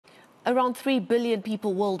Around 3 billion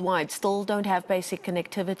people worldwide still don't have basic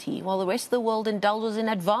connectivity, while the rest of the world indulges in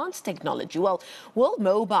advanced technology. Well, World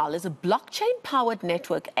Mobile is a blockchain-powered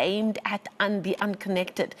network aimed at the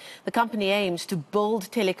unconnected. The company aims to build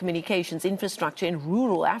telecommunications infrastructure in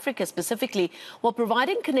rural Africa specifically, while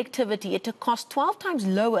providing connectivity at a cost 12 times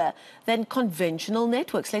lower than conventional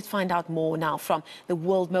networks. Let's find out more now from the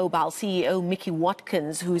World Mobile CEO, Micky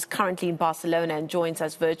Watkins, who is currently in Barcelona and joins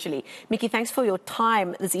us virtually. Micky, thanks for your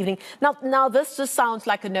time this evening. Now, this just sounds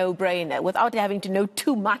like a no-brainer without having to know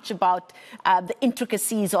too much about the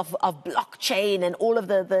intricacies of blockchain and all of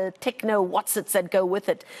the techno-whatsits that go with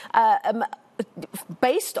it.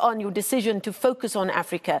 Based on your decision to focus on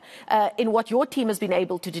Africa, in what your team has been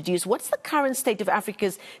able to deduce, what's the current state of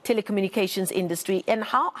Africa's telecommunications industry, and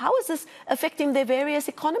how is this affecting their various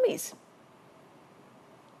economies?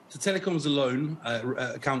 So telecoms alone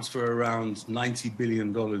accounts for around $90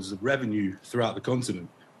 billion of revenue throughout the continent.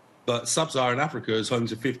 But sub-Saharan Africa is home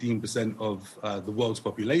to 15% of the world's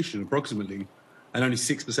population, approximately, and only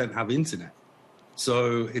 6% have internet.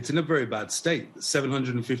 So it's in a very bad state.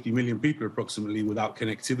 750 million people approximately without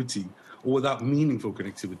connectivity or without meaningful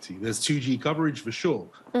connectivity. There's 2G coverage for sure,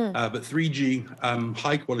 but 3G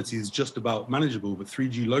high quality is just about manageable, but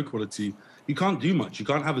 3G low quality, you can't do much. You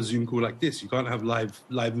can't have a Zoom call like this. You can't have live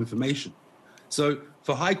information. So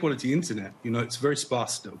for high quality internet, it's very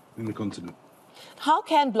sparse still in the continent. How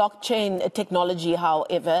can blockchain technology,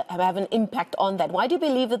 however, have an impact on that? Why do you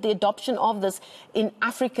believe that the adoption of this in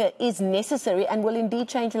Africa is necessary and will indeed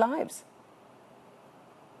change lives?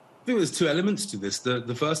 I think there's two elements to this.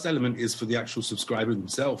 The first element is for the actual subscriber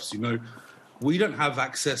themselves. We don't have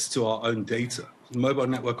access to our own data. Mobile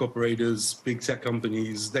network operators, big tech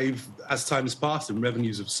companies, as time has passed and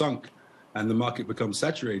revenues have sunk and the market becomes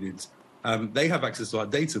saturated, they have access to our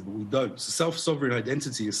data, but we don't. So self-sovereign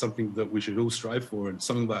identity is something that we should all strive for and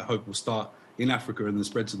something that I hope will start in Africa and then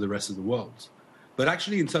spread to the rest of the world. But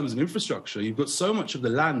actually, in terms of infrastructure, you've got so much of the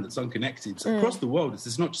land that's unconnected. So across the world,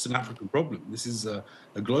 it's not just an African problem. This is a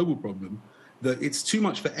global problem that it's too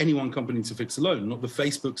much for any one company to fix alone, not the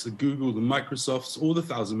Facebooks, the Google, the Microsofts, or the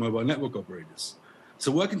 1,000 mobile network operators.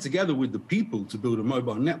 So working together with the people to build a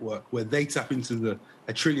mobile network where they tap into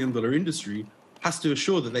a $1 trillion industry has to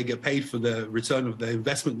assure that they get paid for the return of the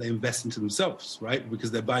investment they invest into themselves, right? Because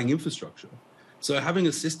they're buying infrastructure. So having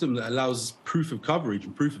a system that allows proof of coverage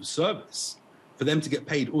and proof of service for them to get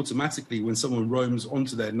paid automatically when someone roams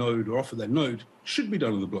onto their node or off of their node should be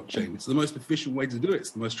done on the blockchain. It's the most efficient way to do it. It's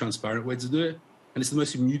the most transparent way to do it. And it's the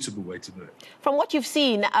most immutable way to do it. From what you've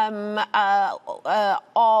seen of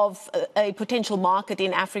a potential market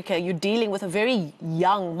in Africa, you're dealing with a very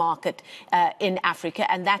young market in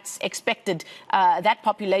Africa, and that's expected. That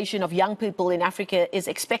population of young people in Africa is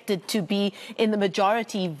expected to be in the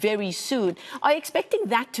majority very soon. Are you expecting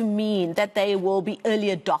that to mean that they will be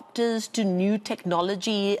early adopters to new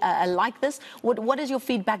technology like this? What has your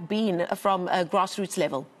feedback been from a grassroots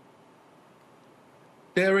level?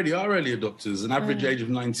 They already are early adopters, an average age of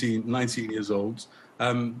 19 years old. The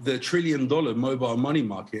 $1 trillion mobile money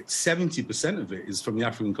market, 70% of it is from the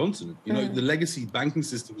African continent. The legacy banking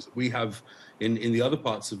systems that we have in the other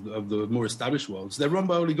parts of the more established worlds, they're run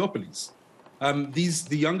by oligopolies.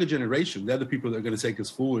 The younger generation, they're the people that are going to take us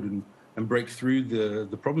forward and break through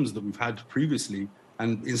the problems that we've had previously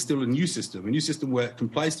and instill a new system where it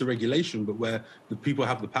complies to regulation, but where the people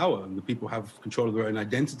have the power and the people have control of their own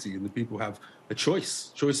identity and the people have a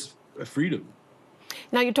choice of freedom.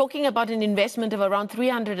 Now, you're talking about an investment of around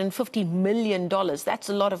 $350 million. That's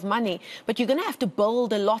a lot of money, but you're going to have to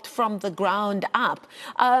build a lot from the ground up.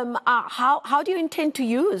 How do you intend to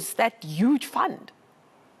use that huge fund?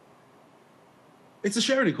 It's a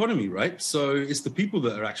shared economy, right? So it's the people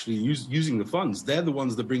that are actually using the funds. They're the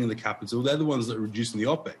ones that bring in the capital. They're the ones that are reducing the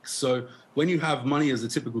OPEX. So when you have money as a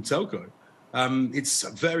typical telco, it's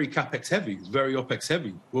very CapEx heavy. It's very OPEX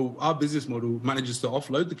heavy. Well, our business model manages to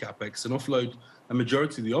offload the CapEx and offload a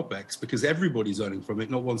majority of the OPEX because everybody's earning from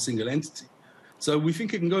it, not one single entity. So we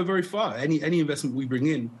think it can go very far. Any investment we bring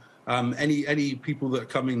in, any people that are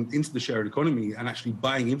coming into the shared economy and actually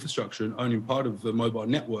buying infrastructure and owning part of the mobile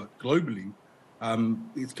network globally,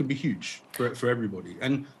 it can be huge for everybody.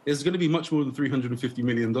 And there's going to be much more than $350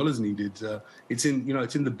 million needed. It's in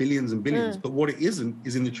the billions and billions, but what it isn't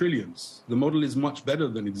is in the trillions. The model is much better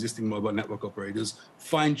than existing mobile network operators,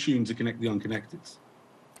 fine-tuned to connect the unconnected.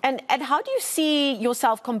 And how do you see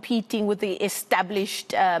yourself competing with the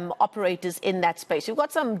established operators in that space? You've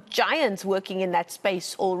got some giants working in that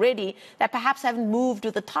space already that perhaps haven't moved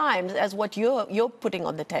with the times as what you're putting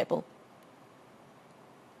on the table.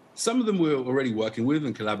 Some of them we're already working with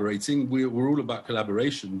and collaborating. We're all about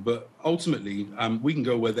collaboration, but ultimately we can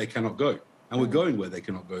go where they cannot go, and we're going where they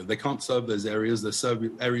cannot go. They can't serve those areas. Their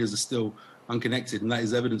areas are still unconnected, and that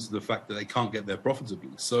is evidence of the fact that they can't get there profitably.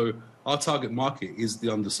 So our target market is the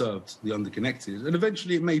underserved, the underconnected, and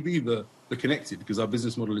eventually it may be the connected, because our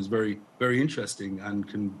business model is very, very interesting and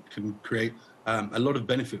can create a lot of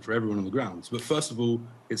benefit for everyone on the ground. But first of all,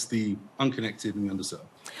 it's the unconnected and the underserved.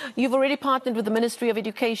 You've already partnered with the Ministry of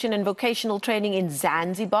Education and Vocational Training in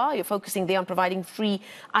Zanzibar. You're focusing there on providing free,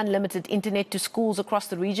 unlimited internet to schools across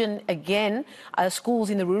the region. Again, schools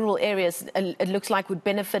in the rural areas, it looks like, would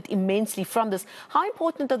benefit immensely from this. How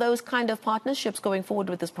important are those kind of partnerships going forward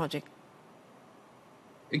with this project?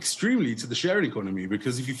 Extremely, to the sharing economy,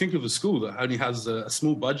 because if you think of a school that only has a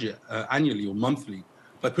small budget annually or monthly,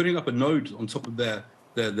 by putting up a node on top of their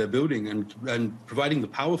building and providing the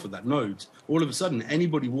power for that node, all of a sudden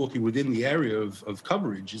anybody walking within the area of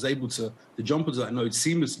coverage is able to jump onto that node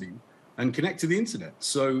seamlessly and connect to the internet.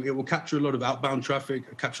 So it will capture a lot of outbound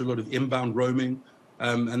traffic, capture a lot of inbound roaming,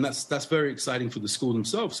 and that's very exciting for the school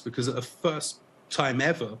themselves, because at the first time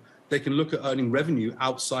ever, they can look at earning revenue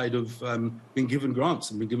outside of being given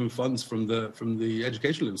grants and being given funds from the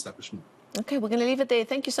educational establishment. Okay, we're going to leave it there.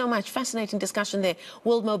 Thank you so much. Fascinating discussion there.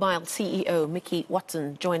 World Mobile CEO Micky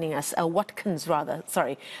Watkins joining us,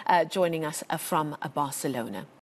 joining us from Barcelona.